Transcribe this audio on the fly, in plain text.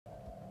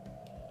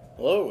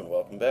Hello and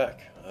welcome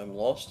back. I'm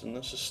Lost and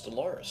this is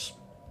Stellaris,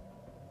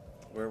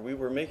 where we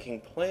were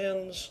making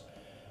plans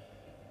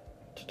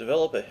to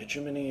develop a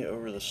hegemony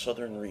over the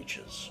southern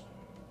reaches.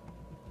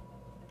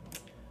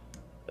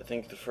 I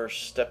think the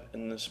first step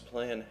in this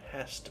plan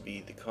has to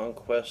be the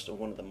conquest of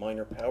one of the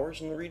minor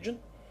powers in the region.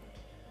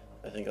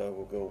 I think I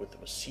will go with the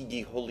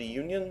Wasigi Holy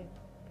Union.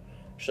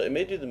 Actually, I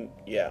may do them.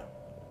 Yeah,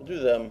 we'll do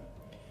them,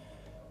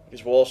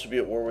 because we'll also be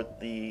at war with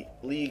the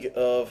League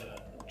of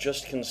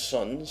Justkin's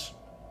Sons.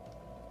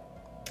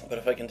 But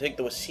if I can take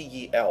the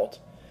Wasigi out,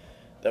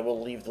 that will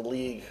leave the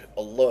League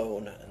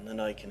alone, and then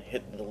I can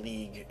hit the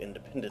League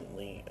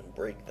independently and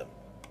break them.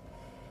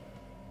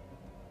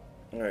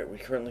 Alright, we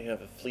currently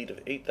have a fleet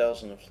of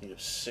 8,000, a fleet of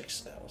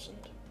 6,000.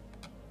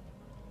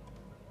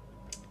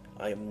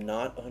 I am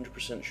not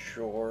 100%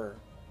 sure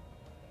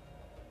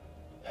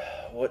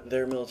what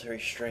their military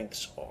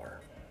strengths are.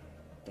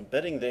 I'm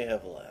betting they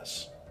have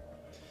less.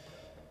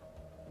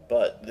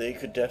 But they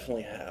could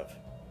definitely have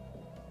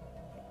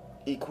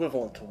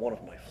equivalent to one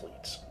of my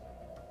fleets.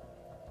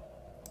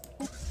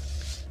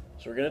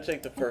 So we're going to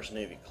take the first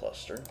Navy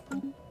cluster.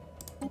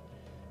 We're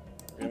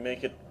going to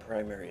make it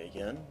primary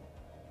again.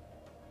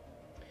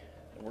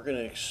 And we're going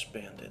to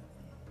expand it.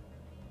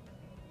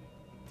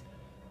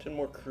 10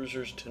 more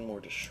cruisers, 10 more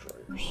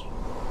destroyers.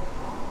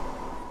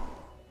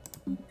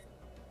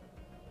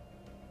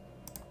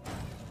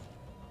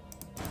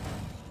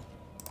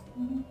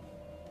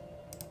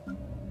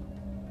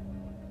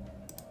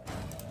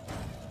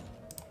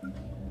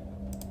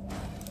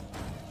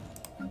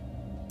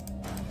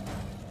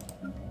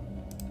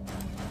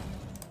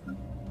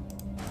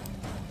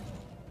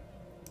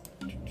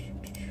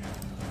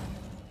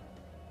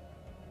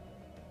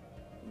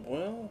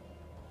 Well,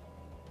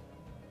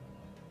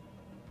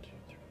 2,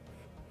 3,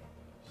 4, 5,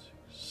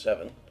 6,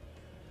 7.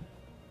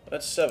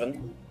 That's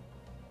 7.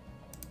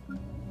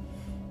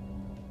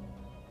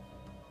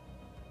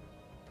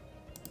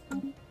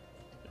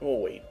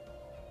 We'll wait.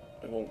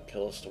 It won't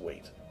kill us to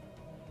wait.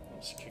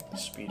 Let's kick the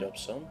speed up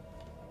some.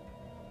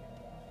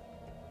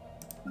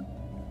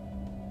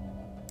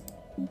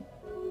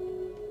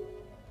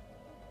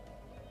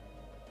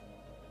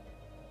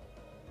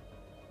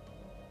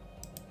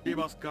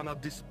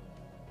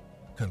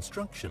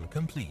 Construction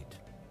complete.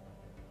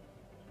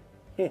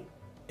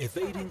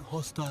 Evading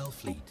hostile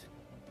fleet.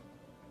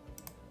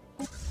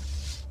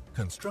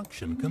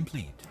 Construction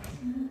complete.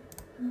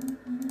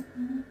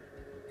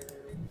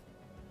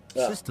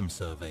 System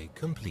survey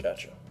complete.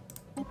 Gotcha.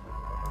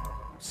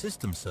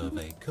 System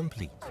survey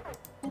complete.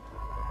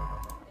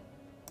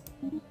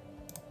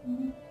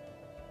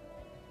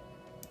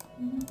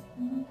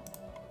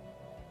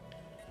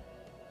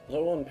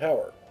 Low on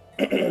power.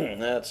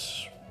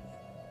 That's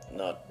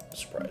not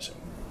surprising.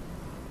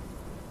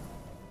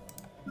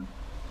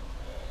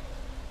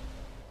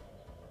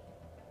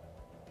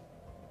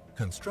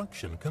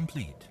 Construction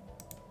complete.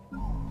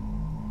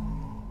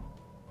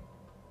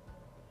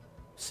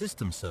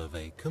 System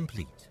survey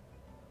complete.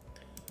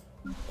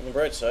 On the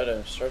bright side,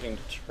 I'm starting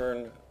to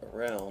turn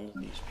around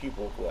these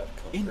people who I've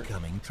conquered.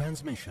 Incoming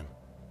transmission.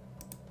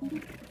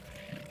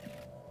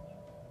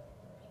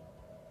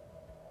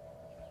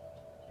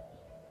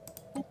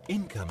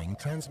 Incoming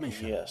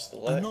transmission. Yes, the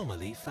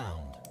anomaly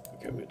found.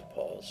 Okay, we have to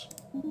pause.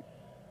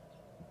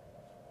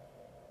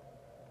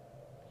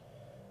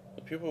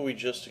 The people we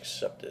just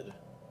accepted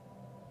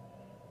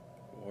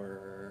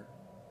were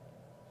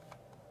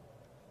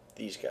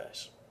these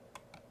guys.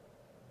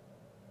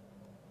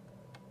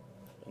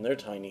 And they're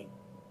tiny,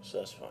 so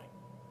that's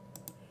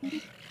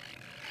fine.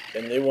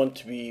 And they want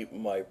to be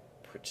my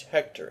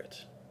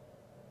protectorate.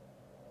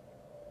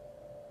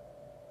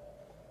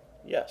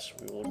 Yes,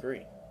 we will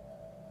agree.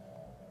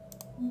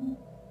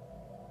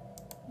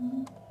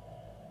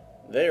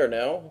 They are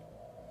now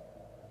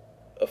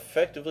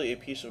effectively a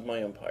piece of my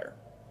empire.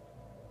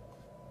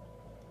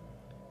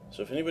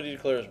 So if anybody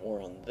declares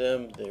war on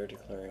them, they are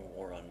declaring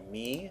war on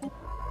me.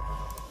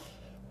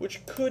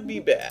 Which could be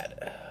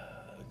bad.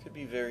 It could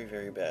be very,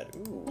 very bad.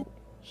 Ooh,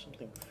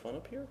 something fun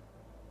up here?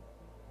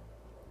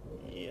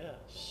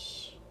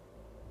 Yes.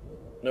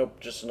 Nope,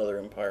 just another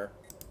empire.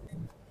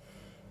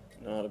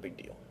 Not a big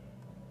deal.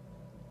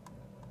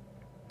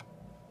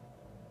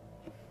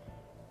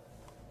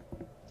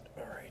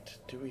 Alright,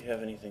 do we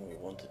have anything we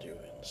want to do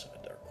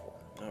inside our core?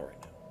 Not right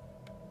now.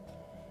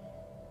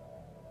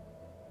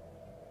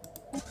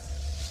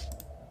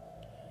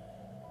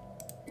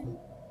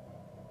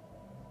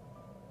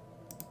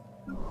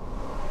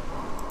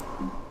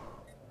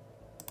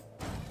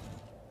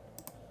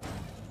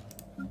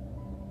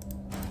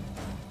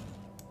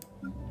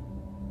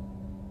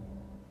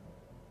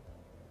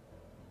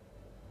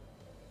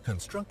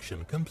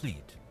 Construction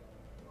complete.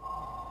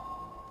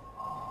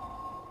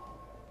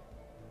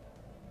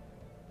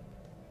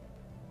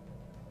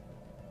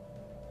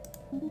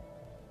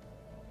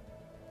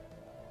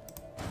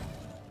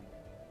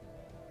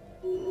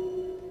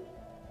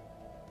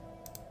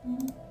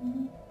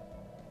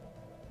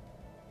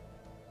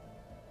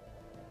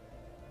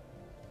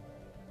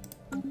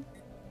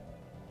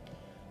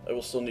 I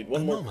will still need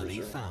one more Anomaly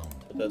cruiser, found.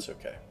 but that's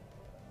okay.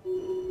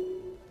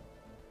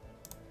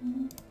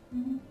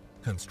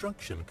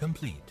 Construction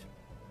complete.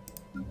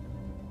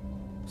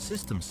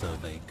 System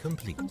survey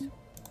complete.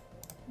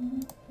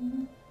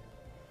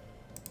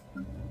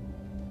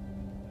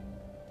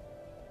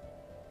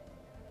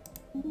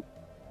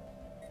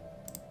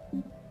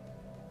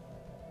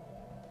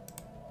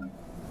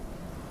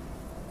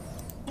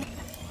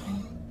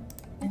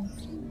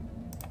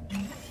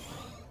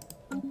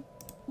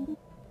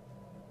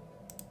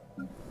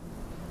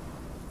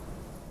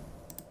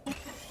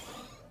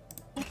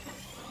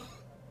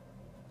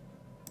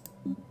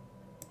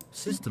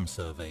 System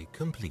survey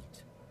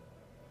complete.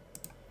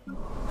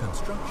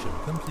 Construction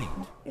complete.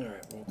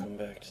 Alright, we'll come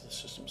back to the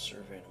system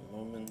survey in a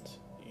moment.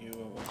 You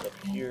went up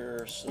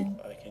here so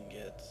that I can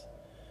get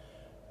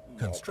more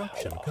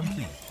Construction power.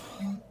 complete.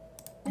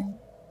 You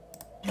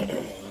can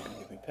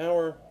give me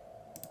power.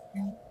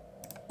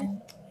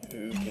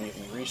 You can give me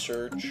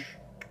research.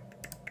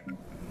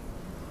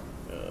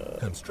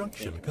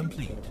 Construction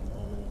complete. At the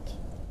moment.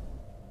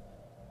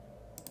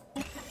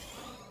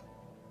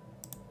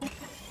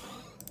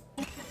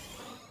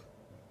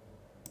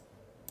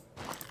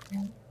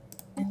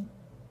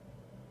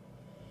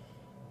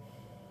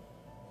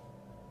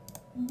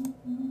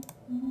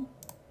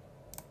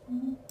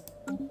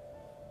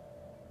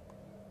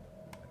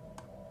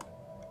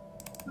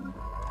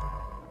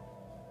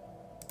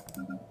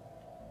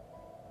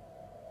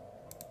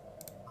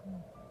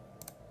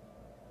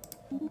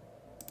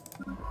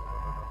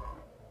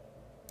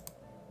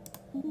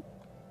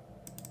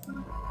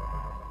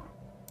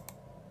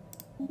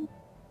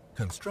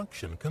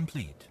 Construction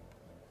complete.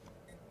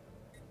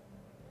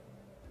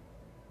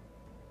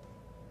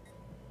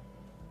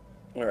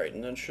 Alright,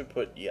 and then should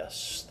put,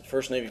 yes, the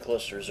first Navy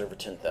cluster is over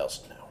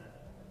 10,000 now.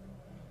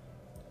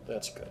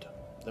 That's good.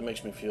 That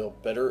makes me feel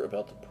better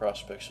about the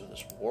prospects of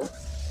this war.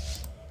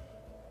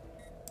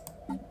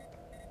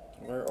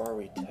 Where are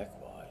we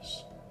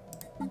tech-wise?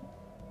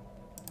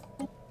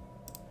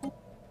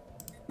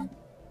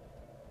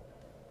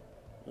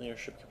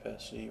 Leadership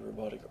capacity,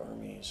 robotic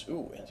armies.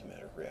 Ooh,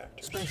 antimatter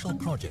reactors. Special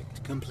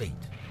project complete.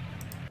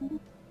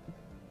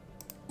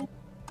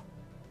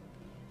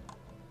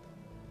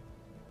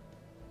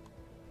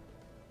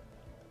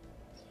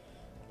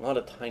 A lot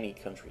of tiny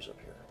countries up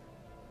here.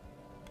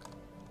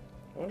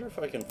 I wonder if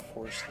I can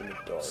force the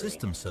Midari.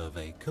 System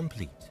survey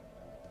complete.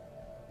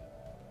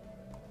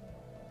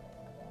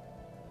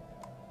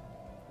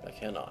 I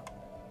cannot.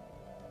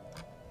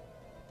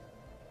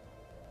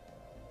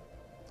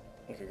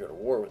 I could go to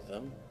war with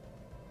them.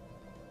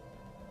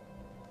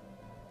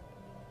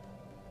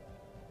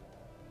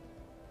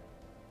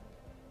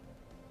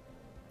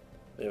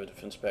 They have a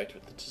defense pact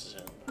with the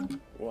Tzin.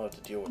 We'll have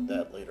to deal with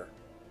that later.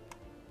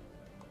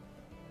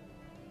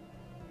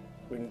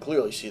 We can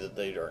clearly see that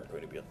they aren't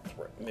going to be a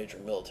threat, major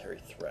military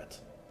threat.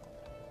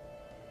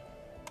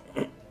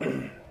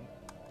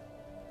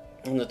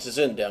 And the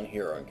Tzin down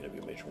here aren't going to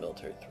be a major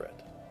military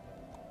threat.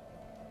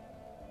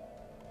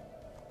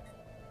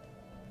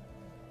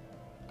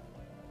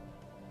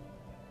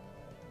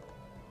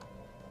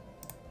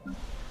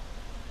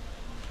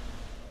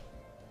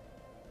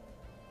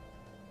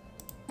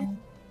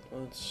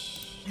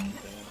 Let's do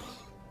that.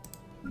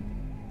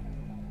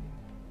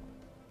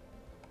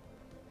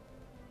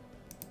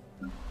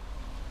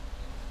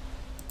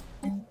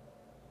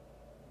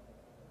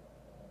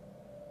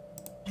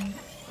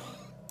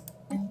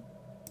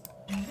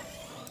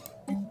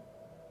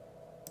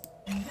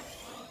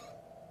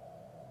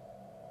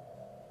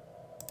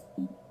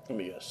 Let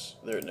me guess.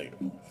 They're at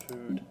negative on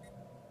food.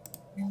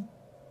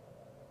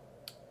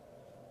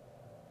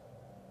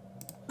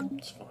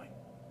 It's fine.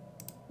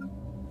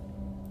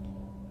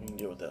 We can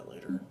deal with that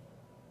later.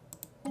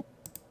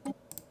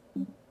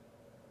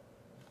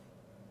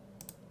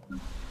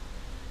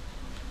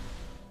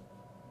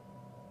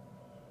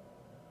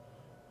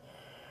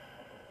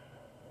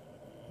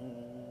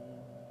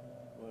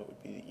 What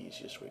would be the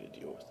easiest way to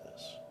deal with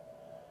this?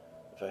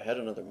 If I had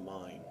another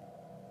mine,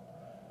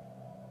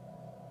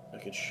 I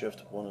could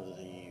shift one of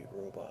the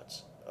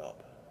robots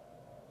up.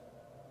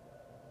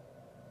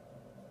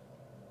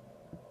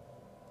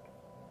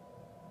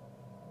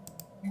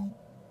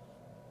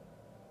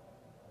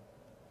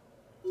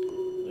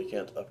 I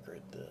can't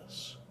upgrade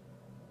this.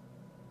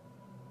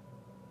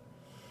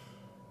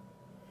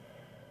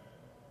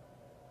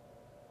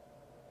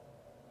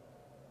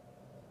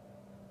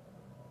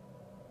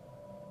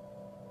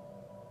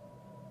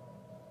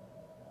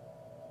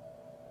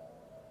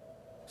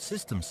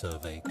 System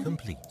survey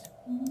complete.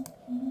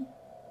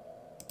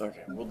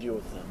 Okay, we'll deal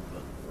with them,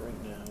 but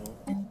right now...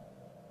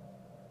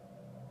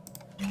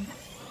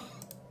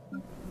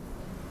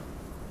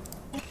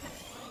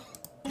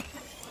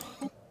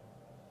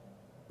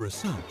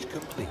 Research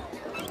complete.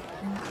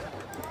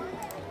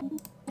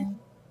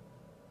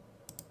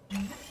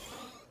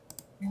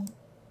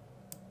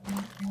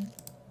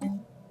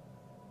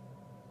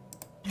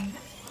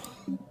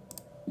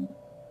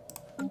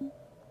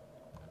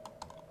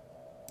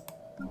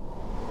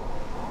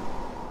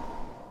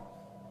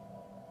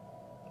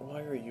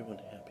 Why are you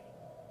unhappy?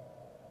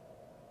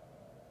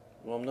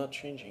 Well, I'm not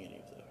changing any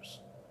of those.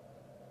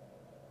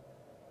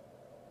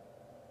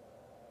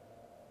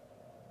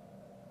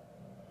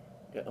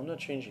 Yeah, I'm not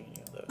changing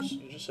any of those.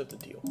 You just have to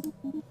deal.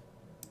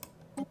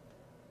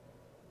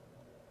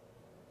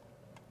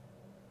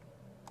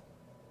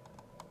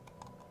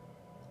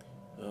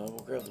 We'll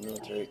grab the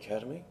military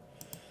academy.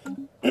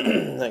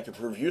 That could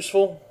prove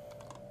useful.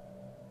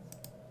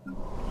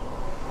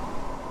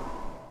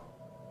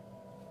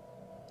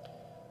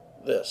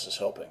 This is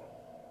helping.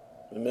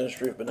 The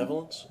Ministry of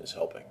Benevolence is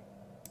helping.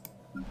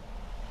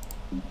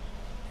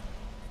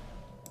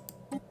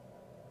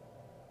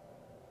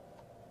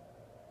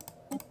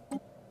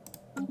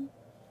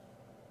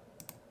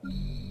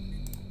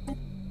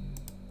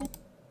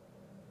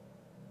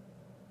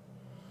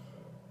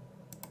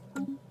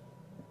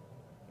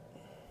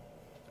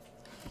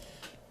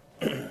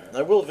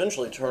 I will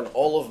eventually turn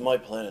all of my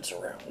planets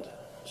around,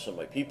 so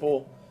my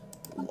people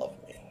love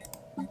me,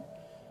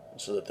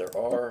 so that there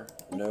are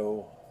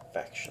no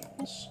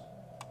factions.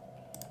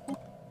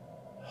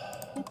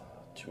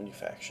 Too many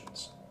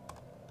factions.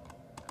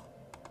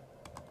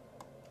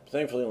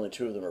 Thankfully, only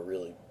 2 of them are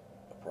really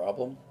a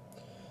problem.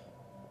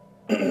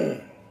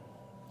 And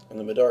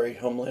the Midari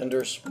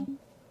Homelanders,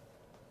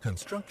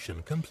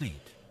 Construction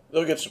complete.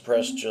 they'll get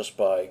suppressed just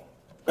by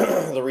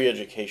the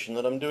re-education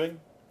that I'm doing,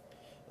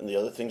 and the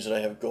other things that I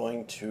have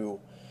going to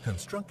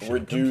Construction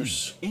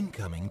reduce. complete.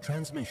 Incoming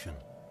transmission.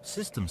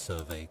 System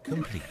survey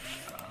complete.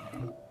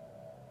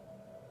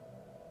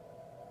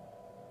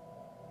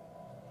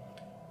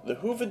 The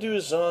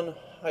Huvaduzan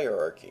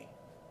hierarchy.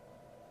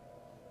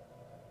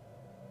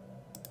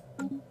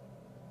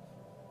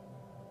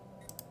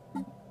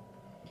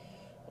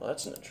 Well,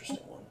 that's an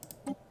interesting one.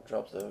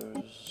 Drop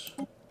those.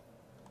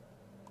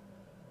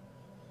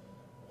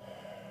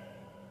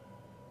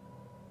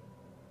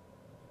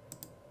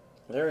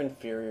 They're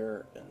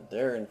inferior, and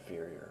they're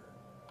inferior.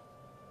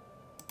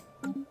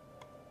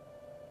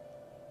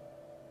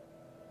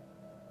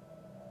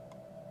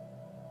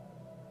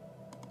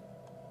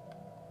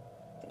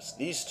 It's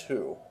these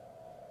 2,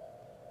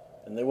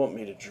 and they want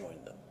me to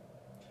join them.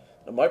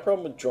 Now, my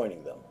problem with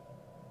joining them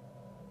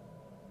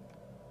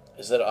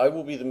is that I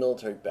will be the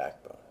military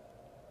backbone.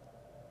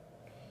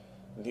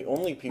 The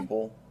only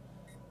people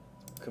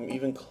who come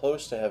even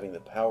close to having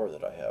the power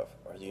that I have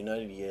are the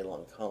United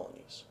Yalon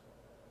colonies.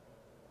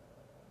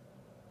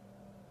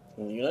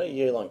 And the United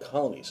Yalon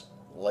colonies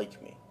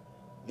like me.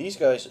 These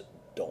guys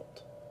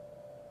don't.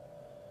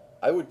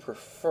 I would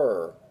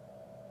prefer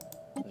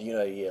the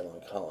United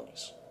Yalon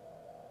colonies,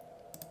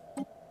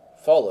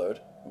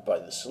 followed by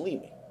the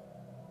Selimi.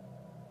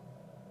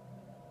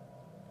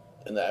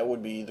 And that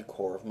would be the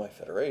core of my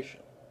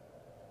federation.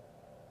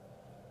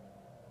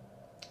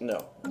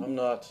 No, I'm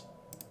not.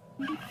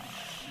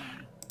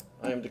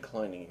 I am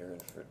declining your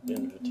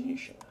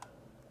invitation.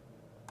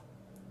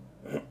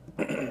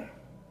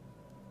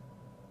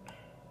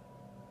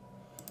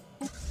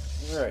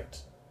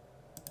 Alright.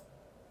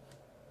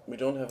 We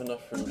don't have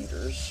enough for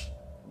leaders.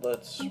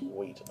 Let's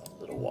wait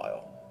a little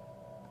while.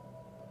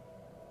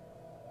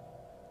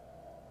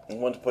 I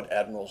want to put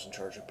admirals in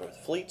charge of both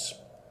fleets.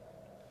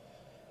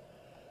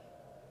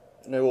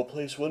 And I will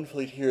place one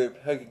fleet here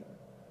at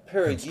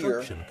Paragear,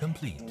 Construction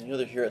complete. and the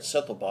other here at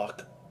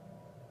Settlebach.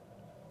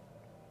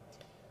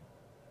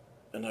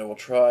 And I will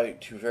try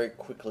to very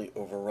quickly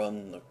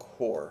overrun the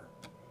core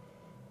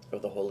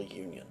of the Holy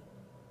Union,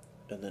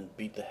 and then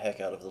beat the heck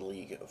out of the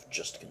League of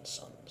Justkin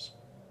Sons.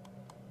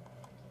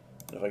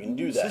 And if I can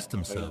do that,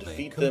 System if I can survey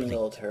defeat complete. them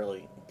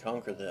militarily, and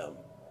conquer them,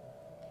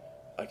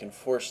 I can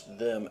force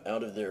them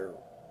out of their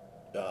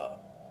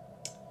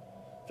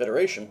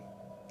federation,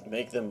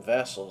 make them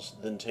vassals,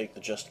 then take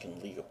the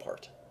Justkin League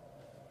apart.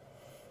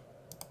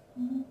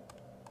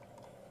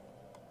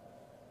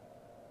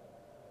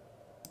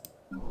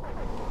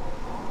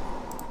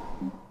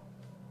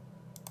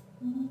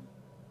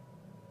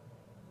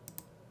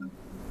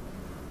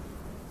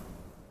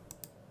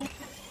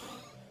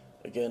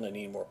 Again, I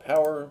need more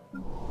power.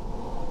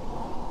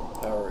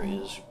 Power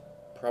is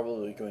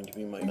probably going to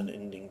be my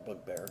unending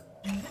bugbear.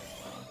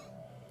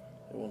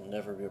 It will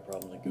never be a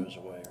problem that goes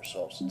away or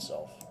solves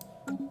itself.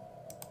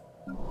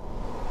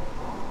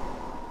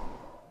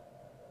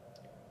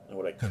 Now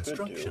what I could do,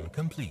 Construction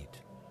complete.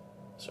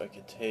 so I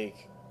could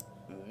take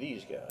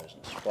these guys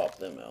and swap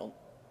them out.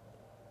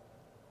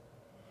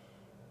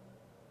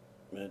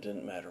 I mean, it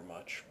didn't matter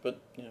much, but,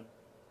 you know,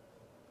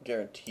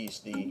 guarantees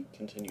the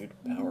continued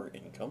power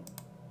income.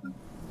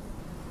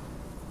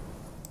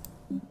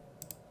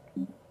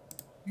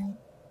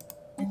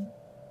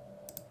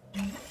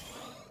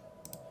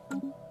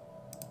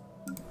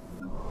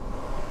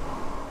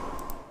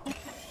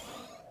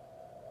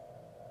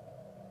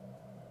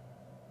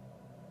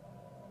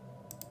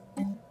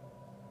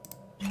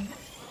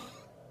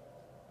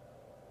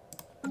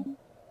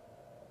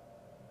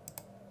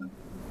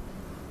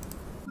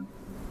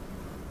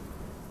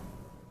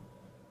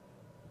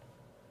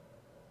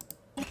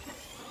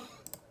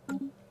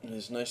 It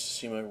is nice to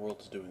see my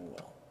world is doing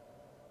well.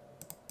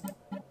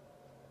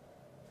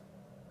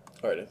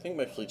 Alright, I think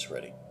my fleet's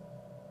ready.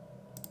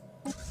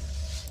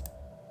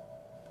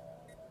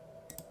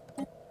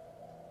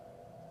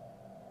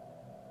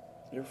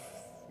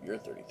 You're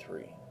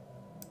 33.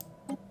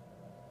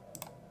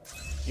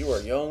 You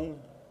are young.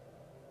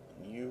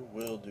 You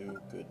will do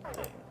good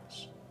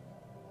things.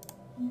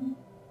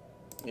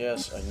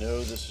 Yes, I know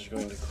this is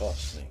going to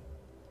cost me.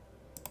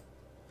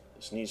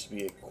 This needs to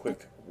be a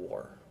quick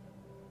war.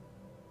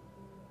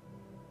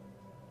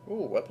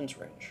 Ooh, weapons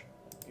range.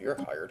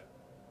 You're hired.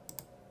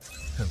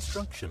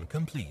 Construction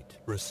complete.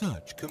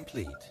 Research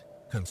complete.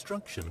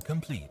 Construction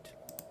complete.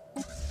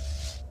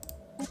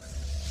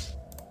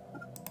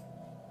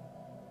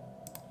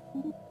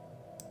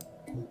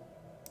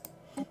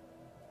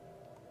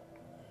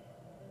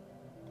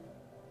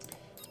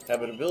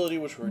 Habitability,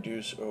 which will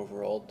reduce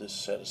overall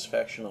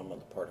dissatisfaction on the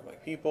part of my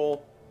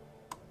people.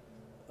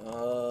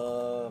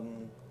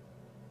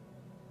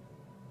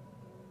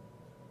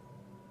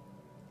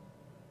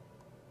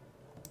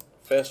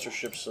 Faster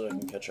ships so that I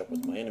can catch up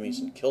with my enemies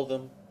and kill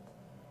them.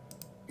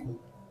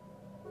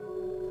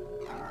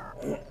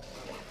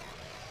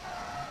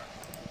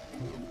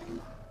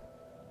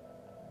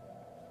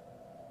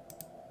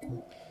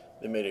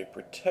 They made a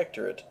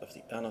protectorate of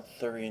the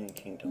Anathurian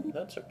kingdom.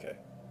 That's okay.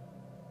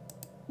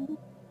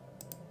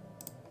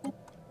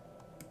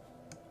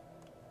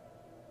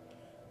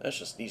 That's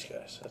just these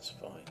guys. That's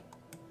fine.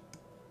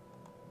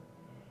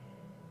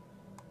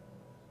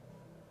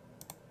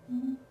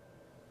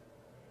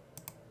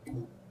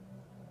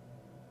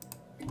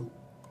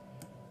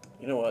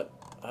 You know what?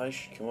 I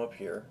should come up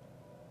here.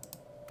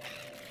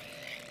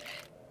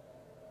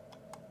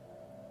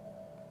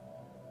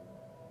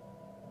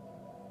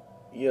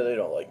 Yeah, they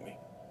don't like me.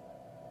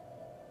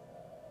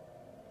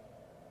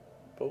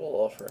 But we'll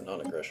offer a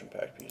non-aggression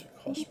pact because it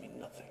costs me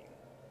nothing.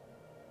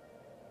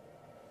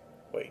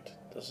 Wait,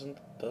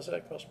 does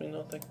that cost me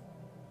nothing?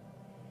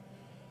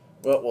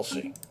 Well, we'll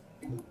see.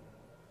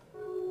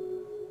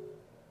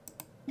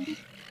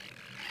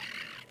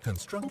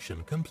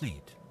 Construction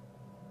complete.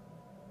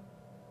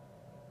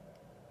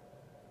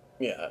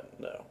 Yeah,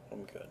 no,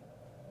 I'm good.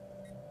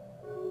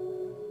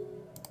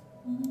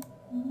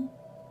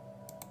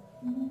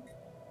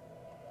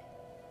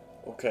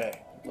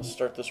 Okay, let's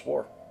start this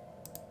war.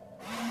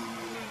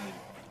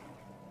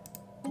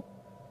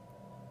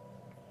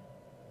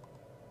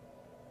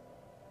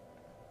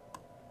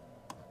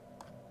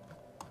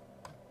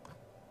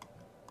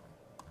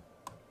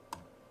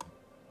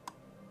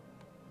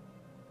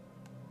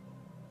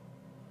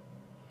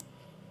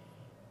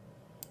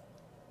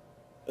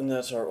 And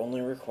that's our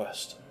only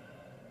request.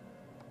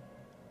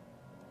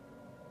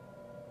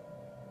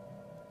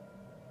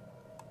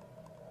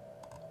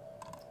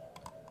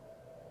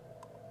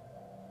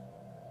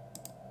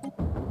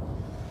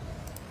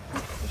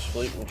 This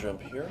fleet will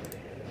jump here.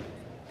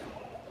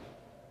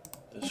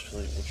 This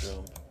fleet will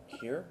jump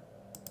here.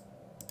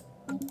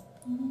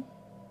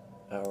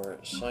 Our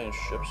science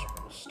ships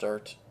will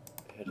start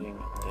heading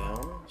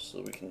down so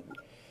that we can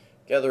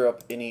gather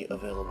up any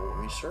available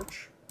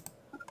research.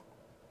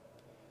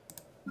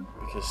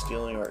 Because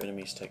stealing our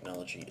enemy's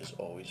technology is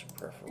always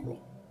preferable.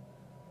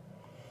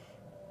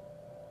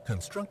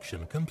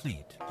 Construction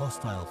complete.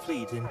 Hostile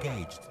fleet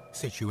engaged.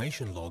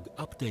 Situation log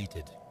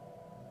updated.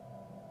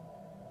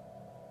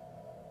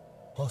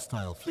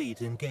 Hostile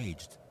fleet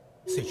engaged.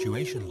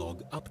 Situation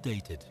log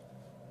updated.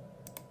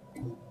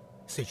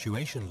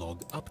 Situation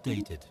log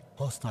updated.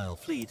 Hostile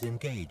fleet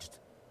engaged.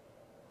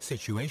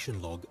 Situation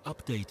log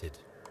updated.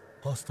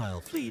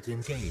 Hostile fleet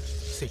engaged.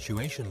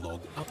 Situation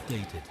log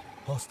updated.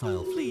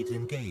 Hostile fleet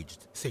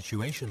engaged.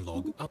 Situation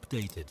log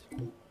updated.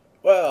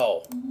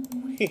 Well,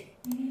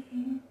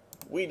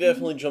 we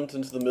definitely jumped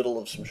into the middle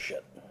of some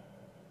shit.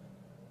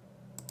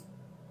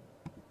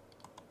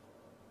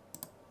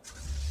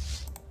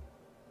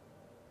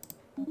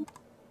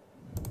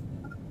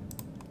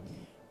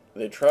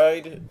 They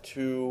tried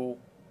to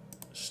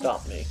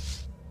stop me,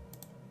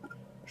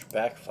 which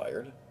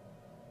backfired.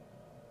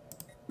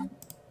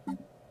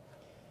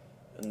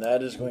 And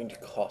that is going to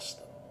cost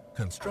them.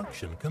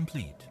 Construction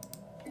complete.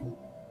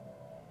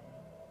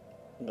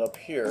 And up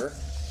here,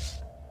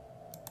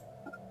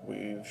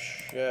 we've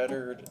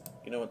shattered...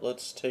 You know what,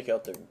 let's take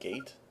out their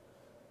gate.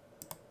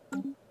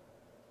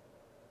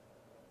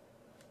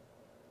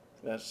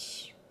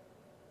 That's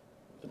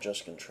the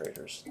Juskin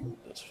traders.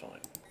 That's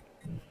fine.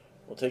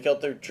 We'll take out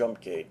their jump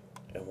gate,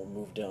 and we'll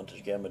move down to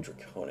Gamma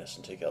Draconis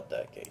and take out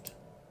that gate.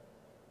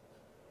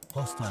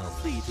 Hostile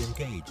fleet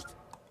engaged.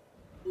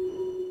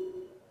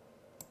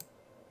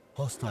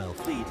 Hostile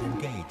fleet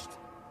engaged.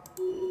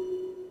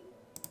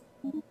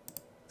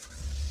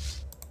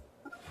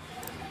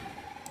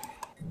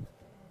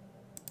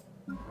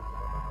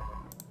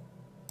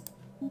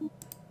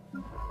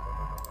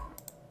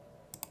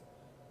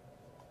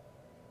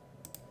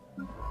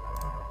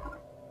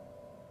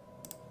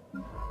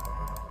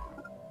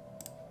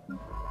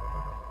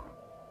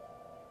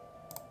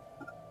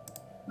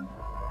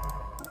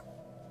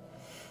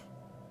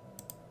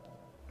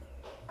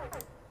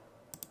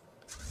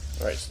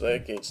 Alright, so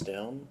that gate's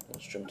down.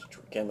 Let's jump to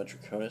Gamma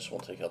Draconis. We'll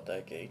take out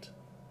that gate.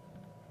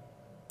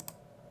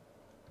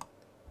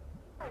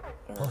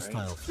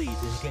 Hostile fleet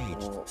engaged.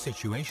 We'll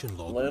Situation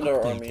log land our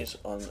updated. armies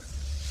on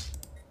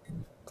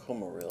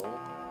Comaril.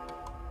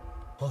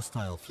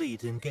 Hostile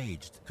fleet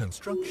engaged.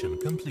 Construction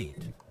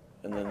complete.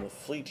 And then the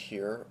fleet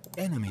here.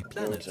 Enemy Going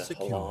planet to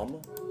secured.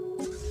 Halam.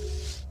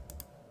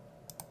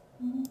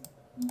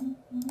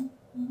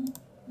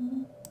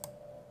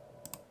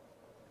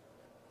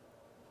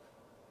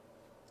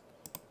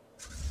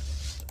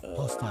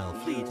 Hostile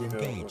fleet go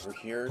engaged. over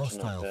here to knock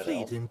Hostile that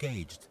fleet out.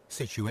 engaged.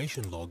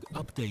 Situation log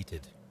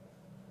updated.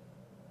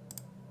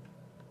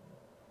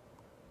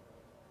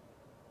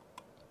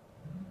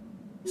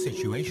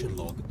 Situation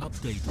log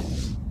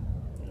updated.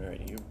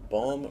 Alright, you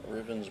bomb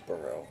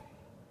Ravensborough.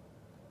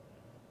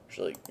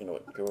 Actually, you know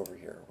what? Go over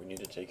here. We need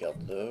to take out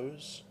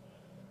those.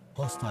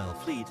 Hostile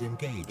fleet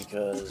engaged.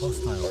 Because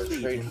Hostile our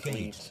fleet trade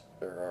engaged.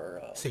 fleet,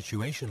 or our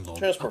Situation log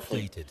transport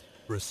updated. fleet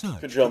Research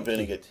could jump in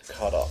and complete. get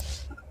caught up.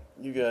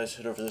 You guys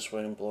head over this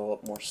way and blow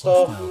up more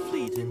stuff. Hostile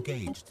fleet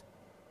engaged.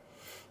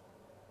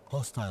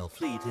 Hostile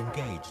fleet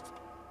engaged.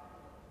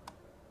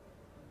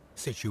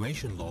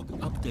 Situation log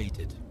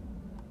updated.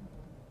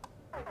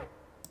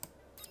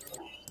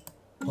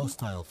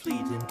 Hostile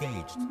fleet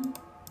engaged.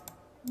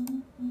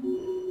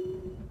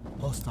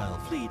 Hostile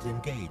fleet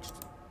engaged.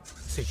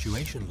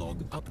 Situation log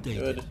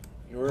updated. Good.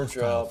 Your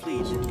Hostile job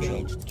fleet is to jump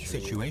engaged. to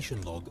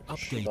Situation log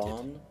updated.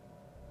 Shiban.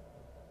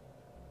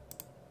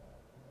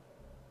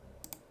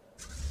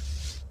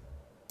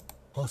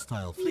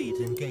 Hostile fleet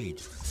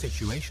engaged.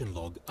 Situation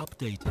log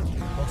updated.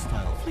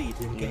 Hostile fleet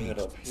head engaged.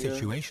 up here.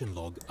 Situation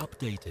log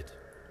updated.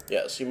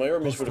 Yeah, see, my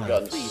armies would have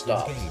Hostile gotten fleet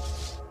stopped.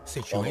 engaged.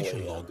 Situation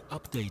in. log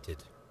updated.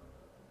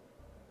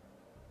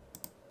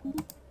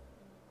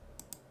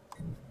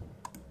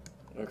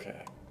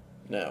 Okay.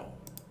 Now,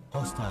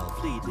 Hostile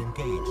fleet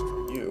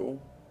engaged. you,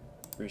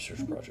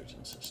 research project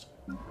and system.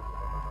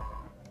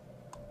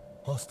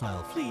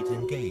 Hostile fleet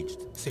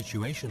engaged.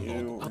 Situation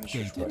You, log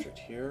research updated. project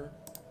here.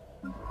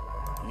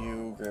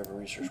 You, grab a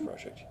research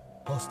project.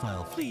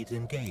 Hostile fleet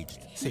engaged.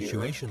 Here.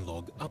 Situation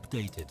log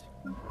updated.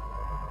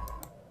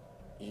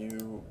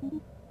 You...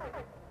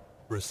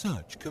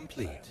 Research I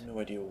complete. have no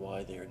idea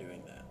why they are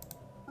doing that.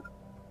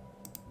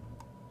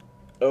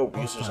 Oh,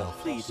 because there's a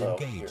Hostile fleet hostile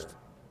here. engaged.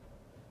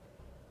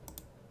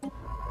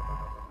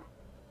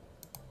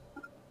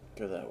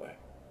 Go that way.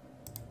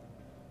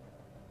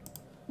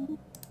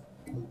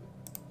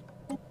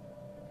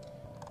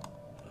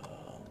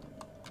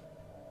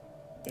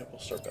 Yeah, we'll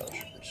start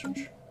battleship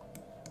research.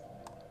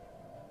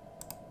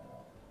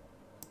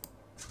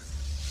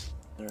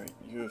 Alright,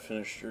 you have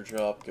finished your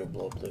job. Go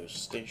blow up those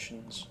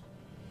stations.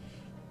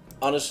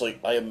 Honestly,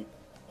 I am...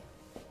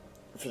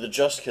 For the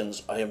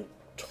Justkins, I am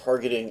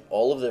targeting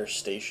all of their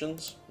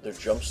stations, their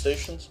jump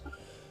stations,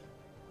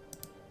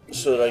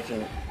 so that I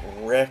can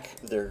wreck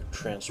their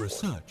transport.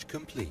 Research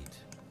complete.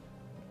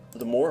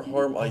 The more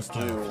harm I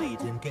Hostile do...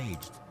 fleet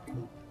engaged.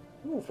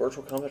 Ooh,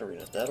 virtual combat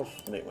arena. That'll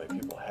make my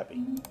people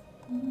happy.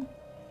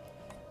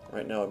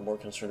 Right now, I'm more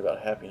concerned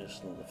about happiness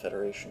than the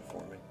Federation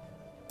forming.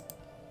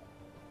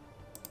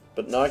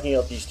 But knocking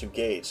out these two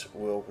gates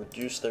will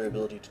reduce their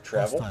ability to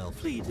travel. Hostile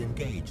fleet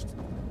engaged.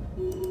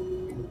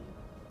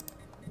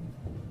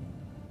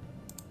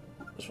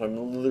 So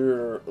I'm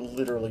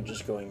literally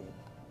just going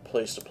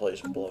place to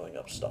place blowing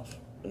up stuff.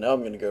 And now I'm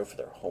going to go for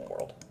their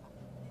homeworld.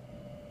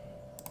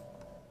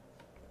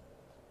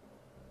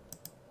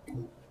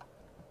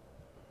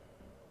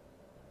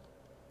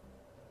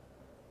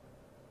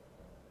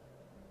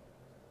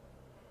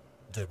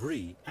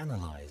 Debris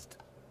analyzed.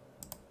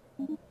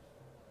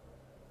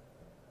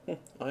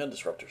 Ion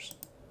disruptors.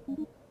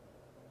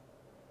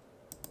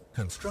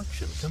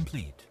 Construction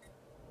complete.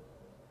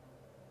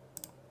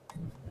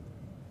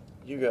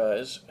 You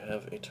guys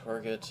have a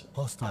target.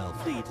 Hostile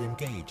fleet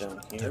engaged.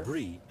 Down here.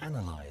 Debris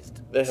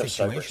analyzed. They have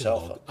Situation Cypress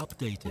Alpha. log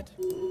updated.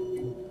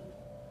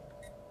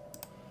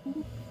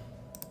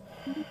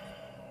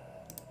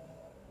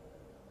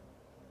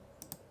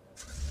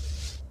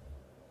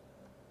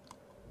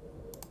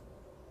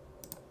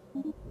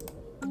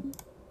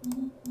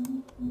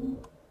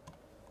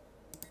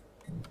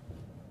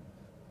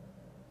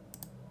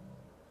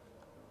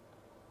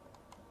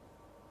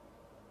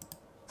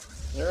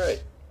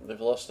 Alright, they've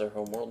lost their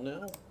homeworld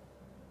now.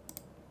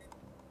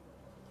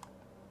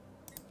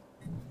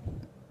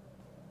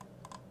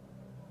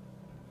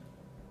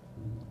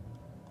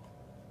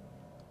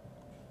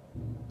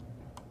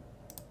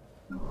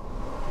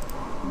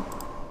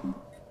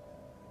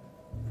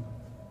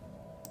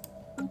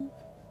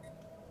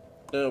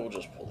 No, we'll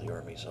just pull the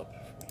armies up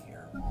from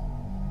here.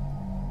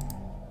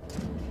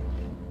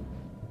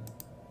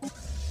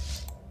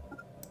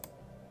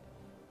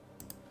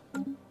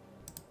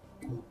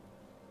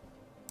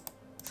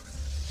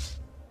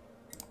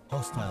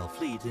 Hostile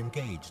fleet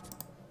engaged.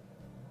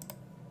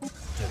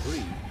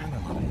 Debris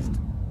analyzed.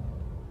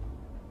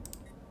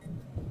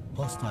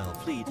 Hostile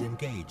fleet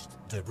engaged.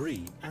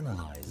 Debris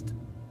analyzed.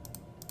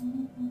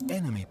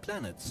 Enemy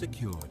planet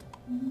secured.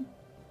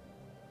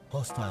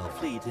 Hostile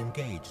fleet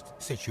engaged.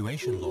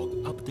 Situation log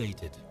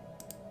updated.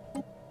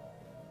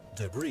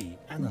 Debris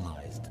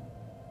analyzed.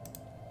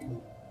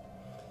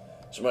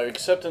 So my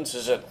acceptance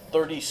is at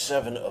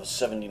 37 of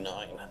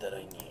 79 that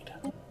I need.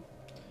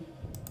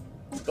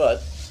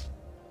 But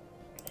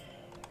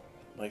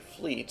my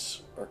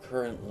fleets are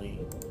currently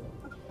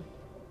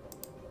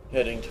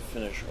heading to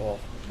finish off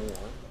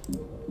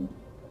more.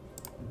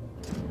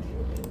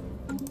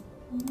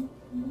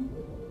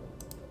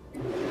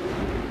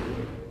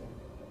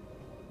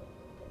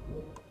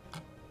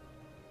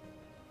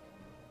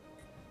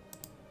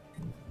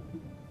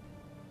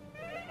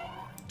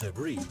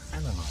 Debris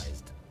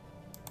analyzed.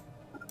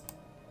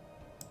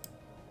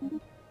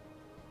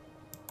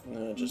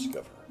 Just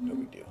cover. No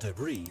big deal.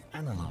 Debris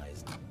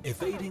analyzed.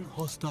 Evading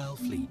hostile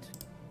fleet.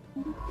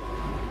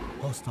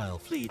 Hostile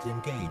fleet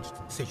engaged.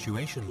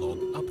 Situation log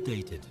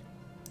updated.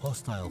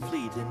 Hostile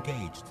fleet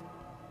engaged.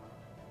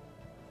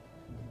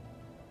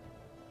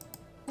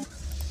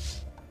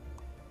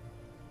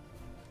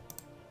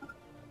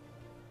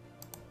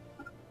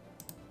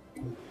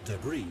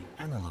 Debris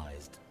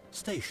analyzed.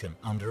 Station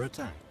under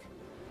attack.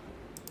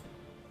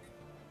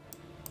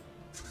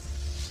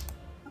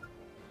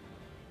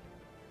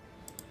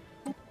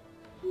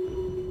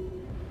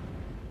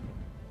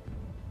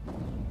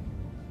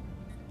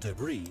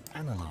 Debris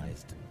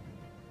analyzed.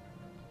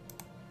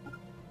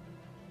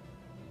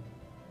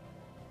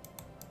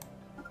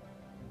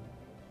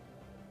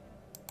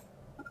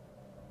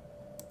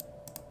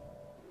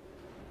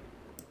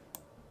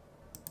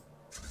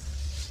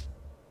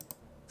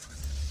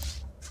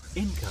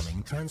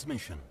 Incoming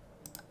transmission.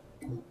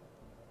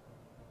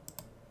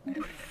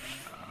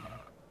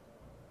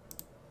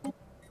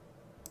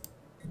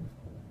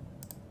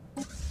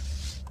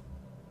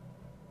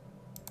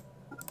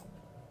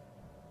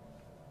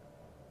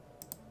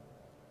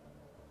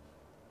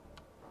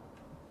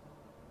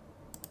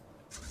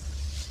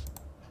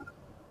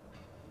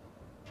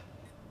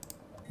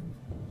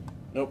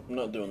 Nope, I'm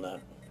not doing that.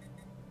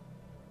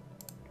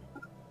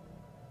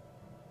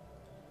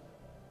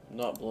 I'm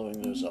not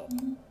blowing those up.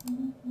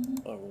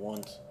 I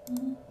want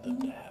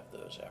them to have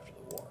those after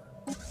the war.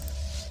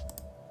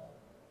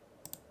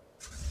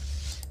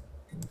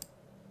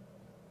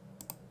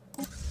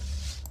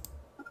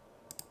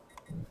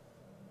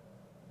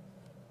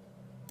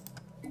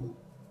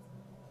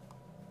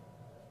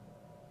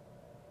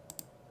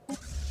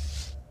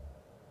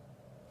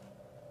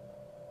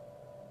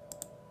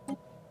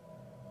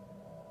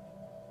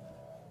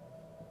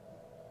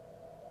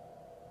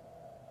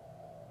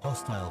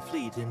 Hostile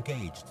fleet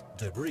engaged.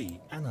 Debris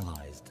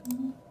analyzed.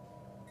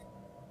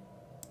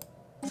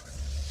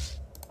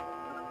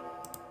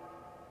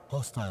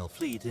 Hostile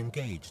fleet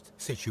engaged.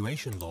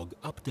 Situation log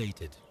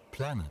updated.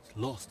 Planet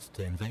lost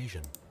to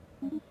invasion.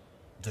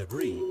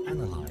 Debris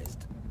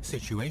analyzed.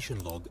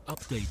 Situation log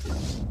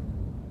updated.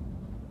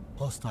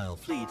 Hostile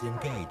fleet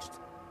engaged.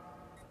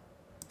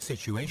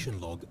 Situation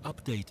log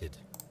updated.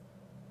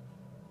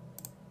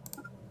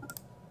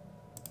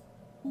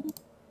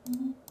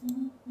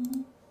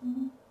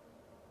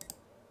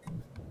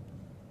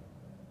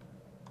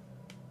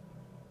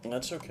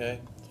 That's okay.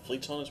 The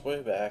fleet's on its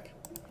way back.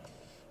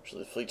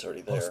 Actually, the fleet's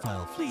already there.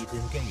 Hostile fleet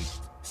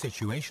engaged.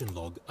 Situation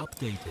log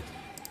updated.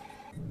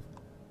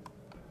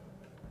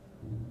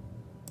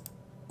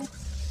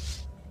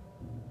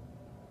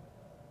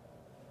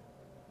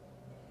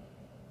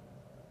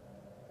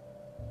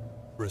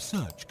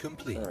 Research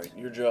complete. Alright,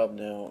 your job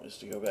now is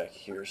to go back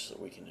here so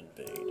that we can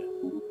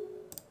invade.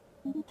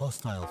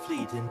 Hostile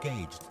fleet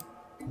engaged.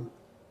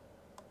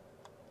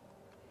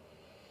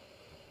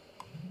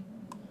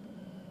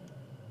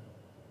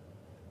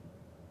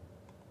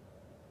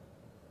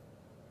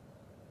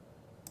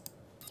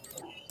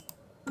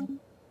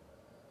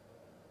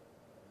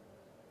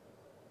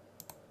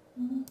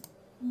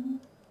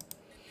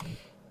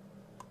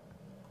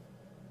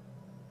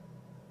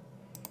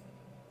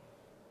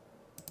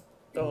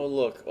 Oh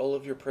look, all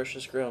of your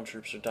precious ground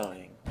troops are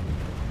dying.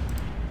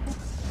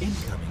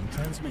 Incoming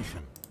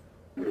transmission.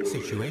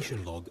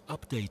 Situation log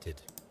updated.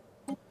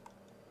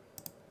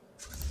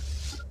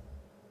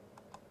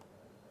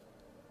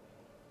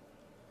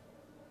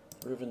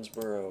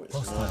 Ravensborough is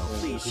Hostile not going to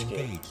fleet escape.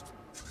 engaged.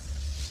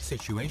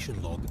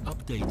 Situation log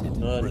updated.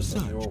 None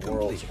Research of your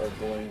worlds complete. are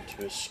going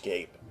to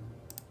escape.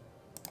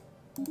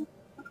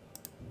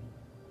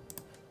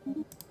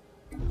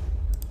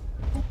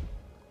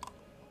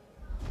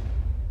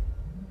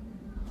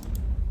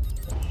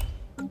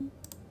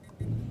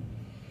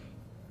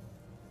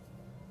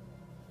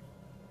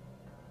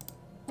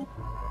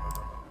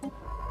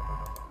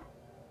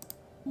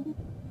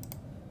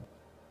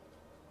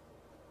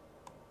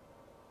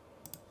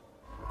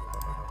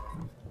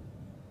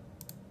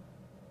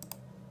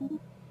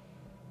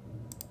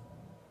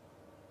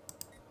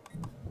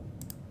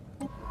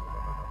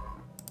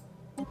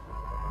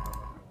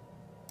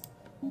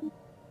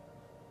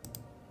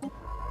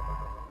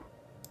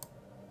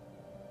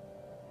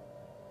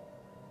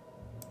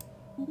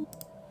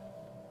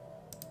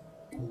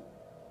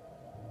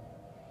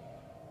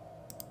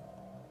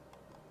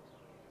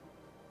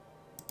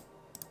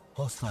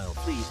 Hostile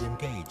fleet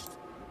engaged.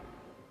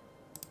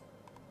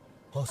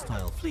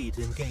 Hostile fleet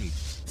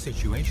engaged.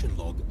 Situation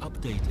log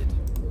updated.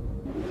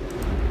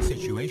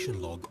 Situation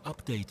log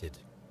updated.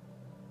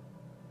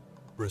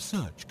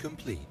 Research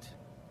complete.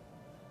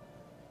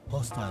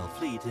 Hostile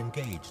fleet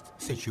engaged.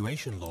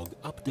 Situation log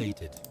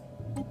updated.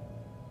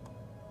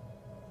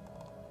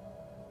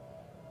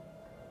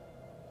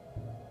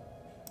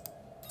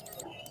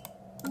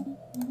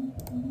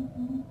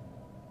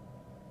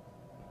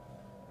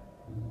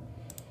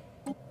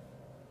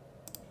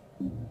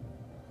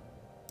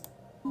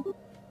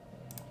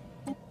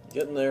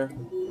 Getting there.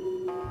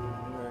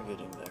 We're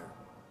getting there.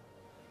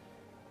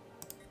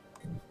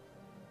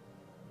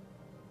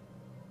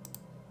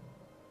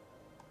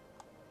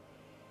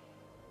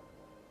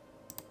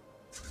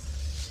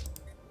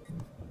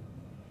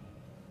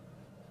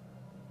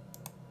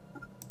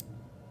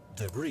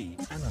 Debris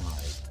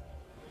analyzed.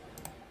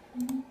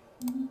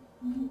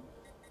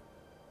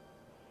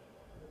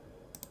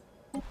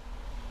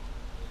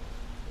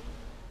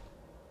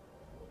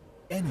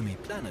 Enemy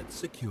planet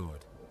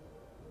secured.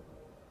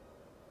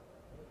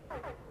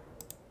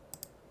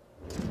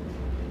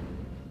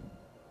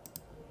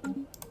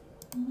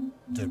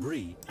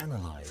 Debris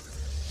analyzed.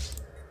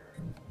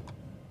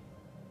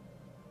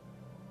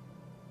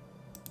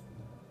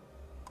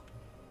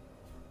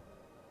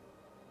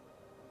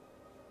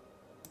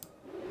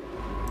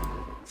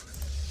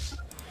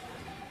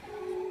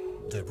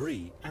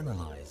 Debris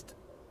analyzed.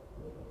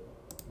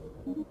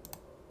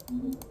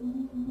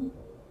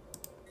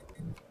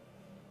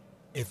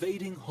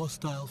 Evading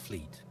hostile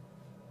fleet.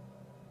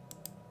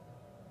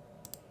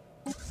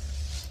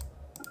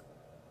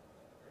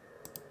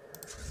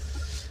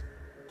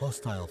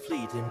 Hostile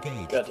fleet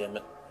engaged. God damn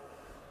it.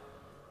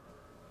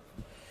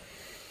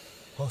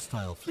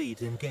 Hostile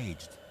fleet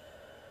engaged.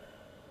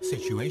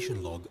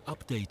 Situation log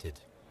updated.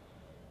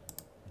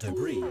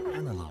 Debris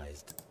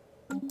analyzed.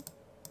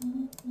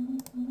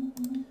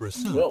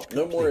 Research Well, no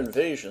complete. more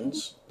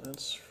invasions,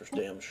 that's for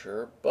damn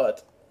sure,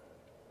 but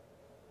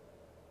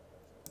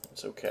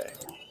it's okay.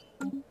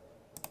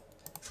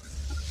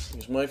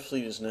 Because my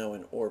fleet is now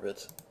in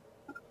orbit,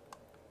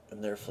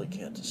 and their fleet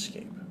can't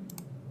escape.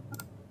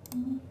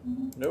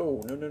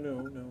 No, no, no,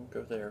 no, no,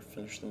 go there,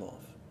 finish them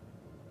off.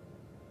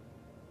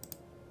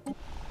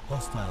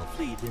 Hostile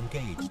fleet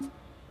engaged.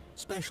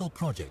 Special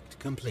project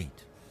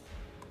complete.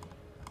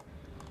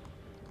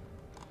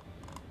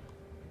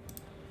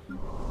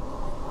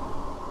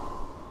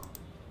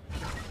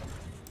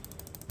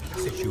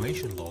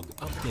 Situation log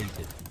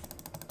updated.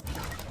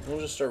 We'll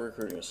just start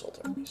recruiting assault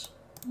armies.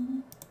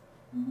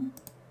 And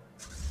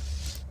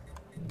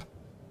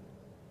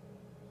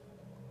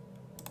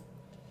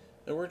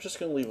we're just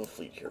going to leave a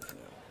fleet here for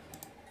now.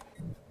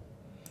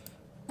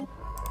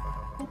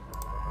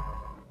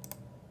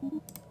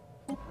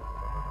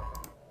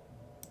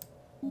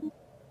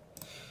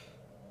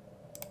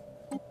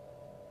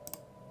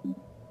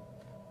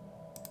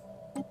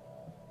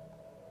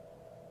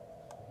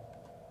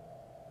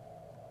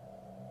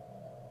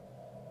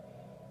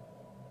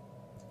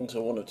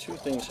 Until one of two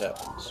things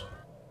happens.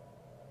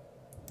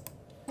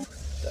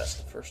 That's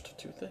the first of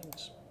two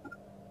things.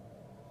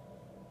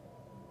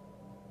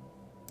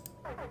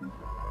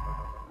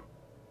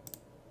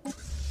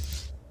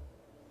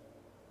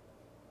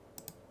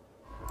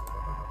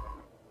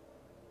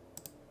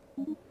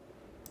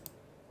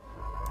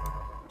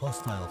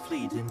 Hostile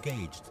fleet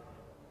engaged.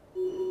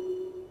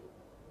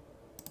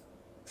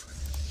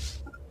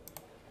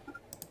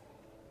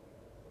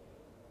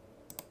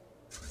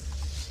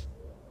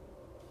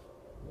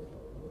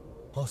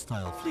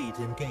 Hostile fleet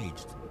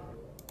engaged.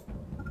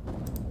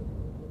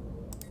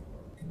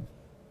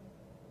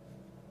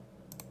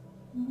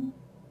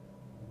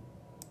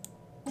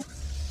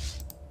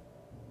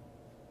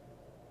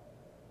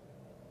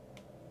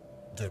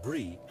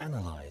 Debris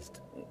analyzed.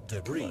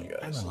 Debris Come on,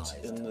 guys, analyzed.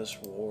 it's in this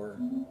war.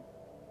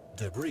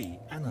 Debris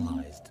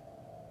analyzed.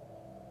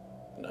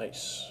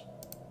 Nice.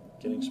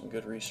 Getting some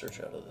good research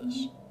out of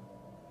this.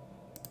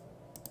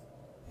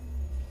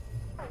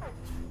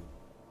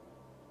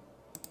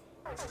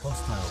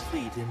 Hostile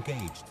fleet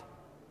engaged.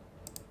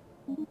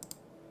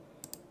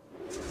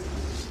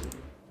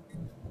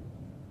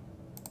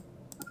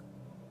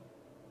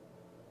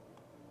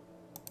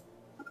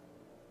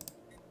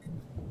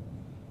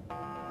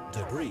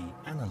 Debris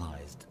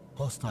analyzed.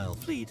 Hostile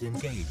fleet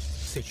engaged.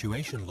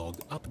 Situation log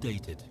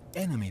updated.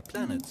 Enemy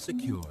planet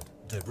secured.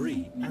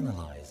 Debris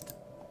analyzed.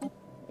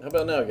 How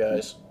about now,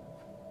 guys?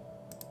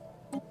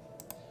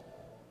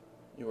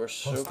 You are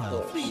so Hostile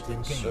close, fleet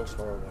and so engaged.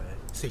 far away.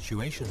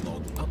 Situation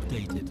log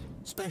updated.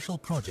 Special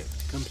project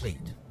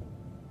complete.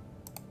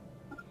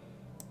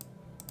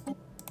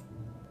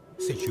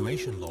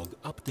 Situation log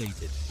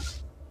updated.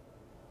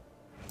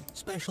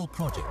 Special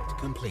project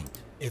complete.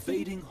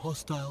 Evading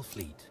hostile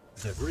fleet.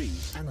 Debris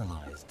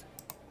analyzed.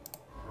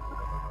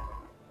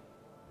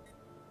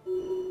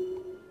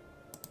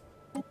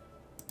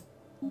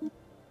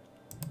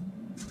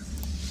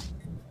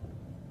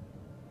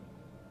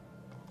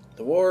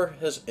 The war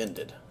has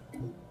ended.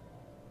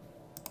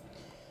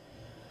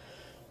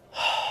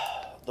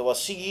 The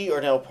Wasigi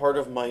are now part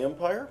of my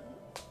empire.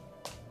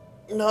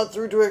 Not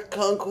through direct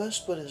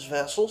conquest, but as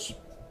vassals.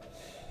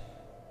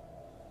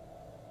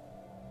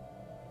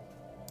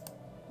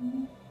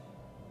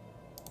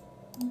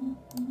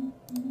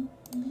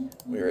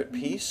 We are at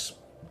peace.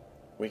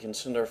 We can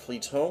send our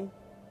fleets home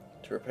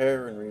to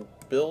repair and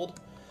rebuild,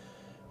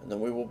 and then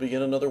we will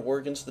begin another war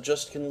against the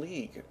Justican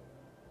League.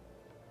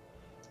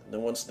 And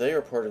then once they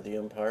are part of the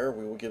Empire,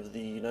 we will give the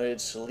United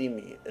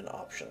Selimi an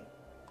option.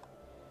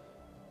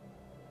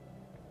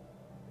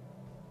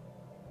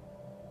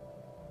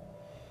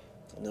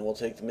 And then we'll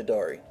take the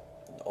Midari,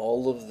 and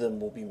all of them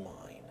will be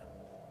mine.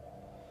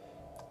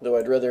 Though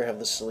I'd rather have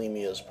the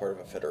Selimi as part of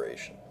a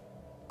federation.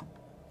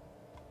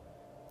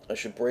 I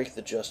should break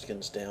the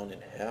Justicans down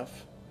in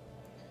half,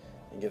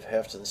 and give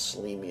half to the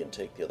Selimi and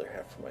take the other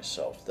half for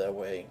myself. That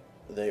way,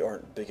 they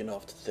aren't big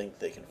enough to think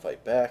they can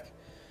fight back,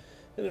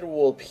 and it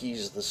will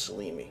appease the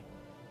Selimi.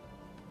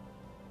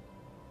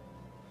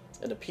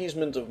 And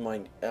appeasement of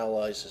my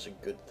allies is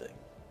a good thing.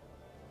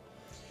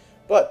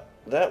 But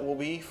that will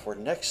be for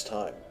next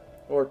time.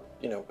 Or,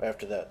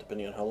 after that,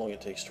 depending on how long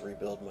it takes to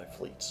rebuild my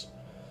fleets.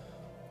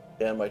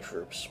 And my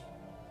troops.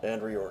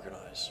 And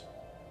reorganize.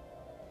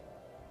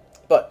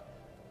 But,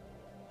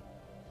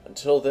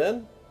 until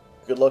then,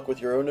 good luck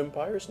with your own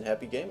empires and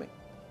happy gaming.